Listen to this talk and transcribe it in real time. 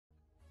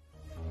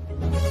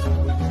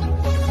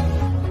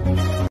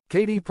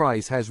Katie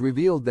Price has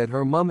revealed that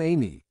her mum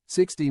Amy,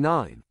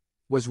 69,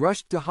 was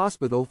rushed to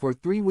hospital for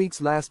 3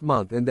 weeks last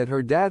month and that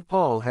her dad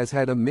Paul has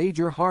had a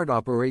major heart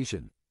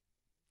operation.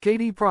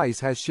 Katie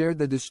Price has shared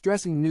the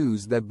distressing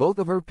news that both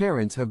of her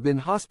parents have been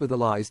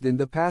hospitalized in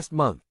the past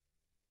month.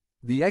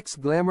 The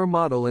ex-glamour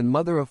model and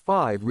mother of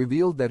 5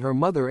 revealed that her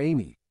mother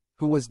Amy,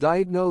 who was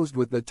diagnosed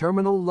with the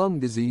terminal lung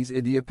disease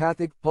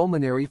idiopathic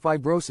pulmonary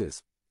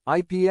fibrosis,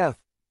 IPF,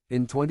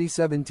 in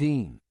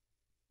 2017,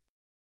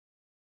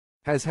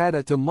 has had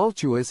a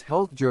tumultuous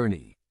health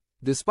journey.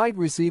 Despite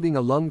receiving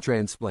a lung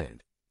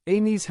transplant,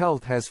 Amy's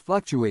health has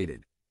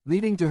fluctuated,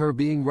 leading to her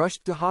being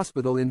rushed to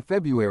hospital in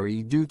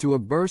February due to a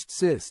burst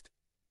cyst.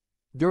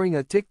 During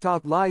a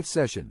TikTok live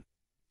session,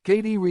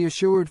 Katie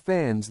reassured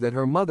fans that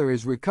her mother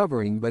is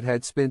recovering but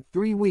had spent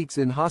 3 weeks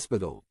in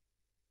hospital.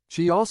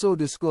 She also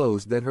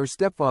disclosed that her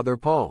stepfather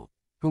Paul,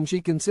 whom she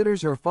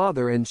considers her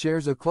father and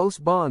shares a close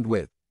bond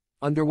with,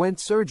 underwent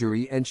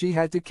surgery and she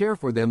had to care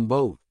for them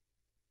both.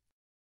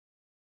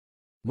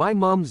 "My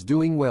mom's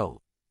doing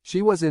well. She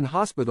was in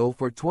hospital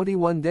for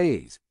 21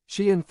 days,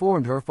 she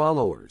informed her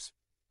followers.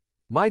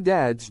 My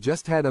dad's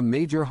just had a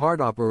major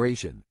heart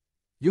operation.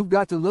 You've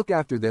got to look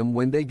after them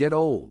when they get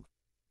old.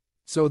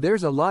 So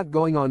there's a lot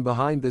going on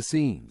behind the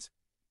scenes."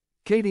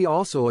 Katie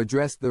also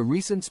addressed the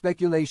recent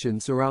speculation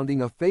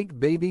surrounding a fake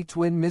baby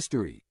twin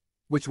mystery,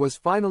 which was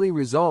finally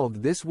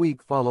resolved this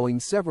week following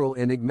several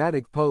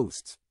enigmatic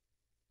posts.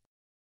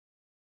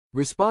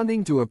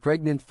 Responding to a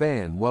pregnant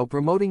fan while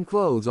promoting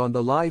clothes on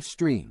the live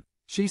stream,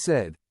 she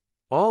said,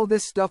 "All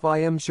this stuff I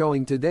am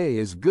showing today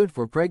is good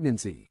for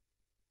pregnancy."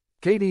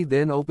 Katie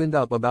then opened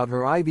up about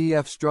her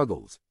IVF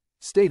struggles,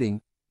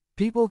 stating,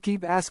 "People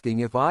keep asking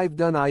if I've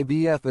done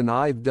IVF and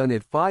I've done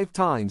it 5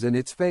 times and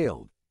it's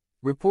failed,"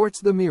 reports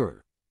The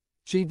Mirror.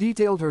 She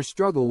detailed her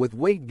struggle with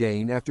weight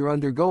gain after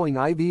undergoing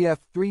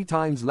IVF 3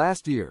 times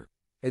last year,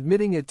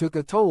 admitting it took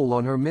a toll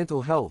on her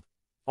mental health,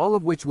 all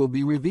of which will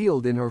be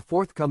revealed in her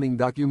forthcoming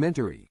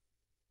documentary.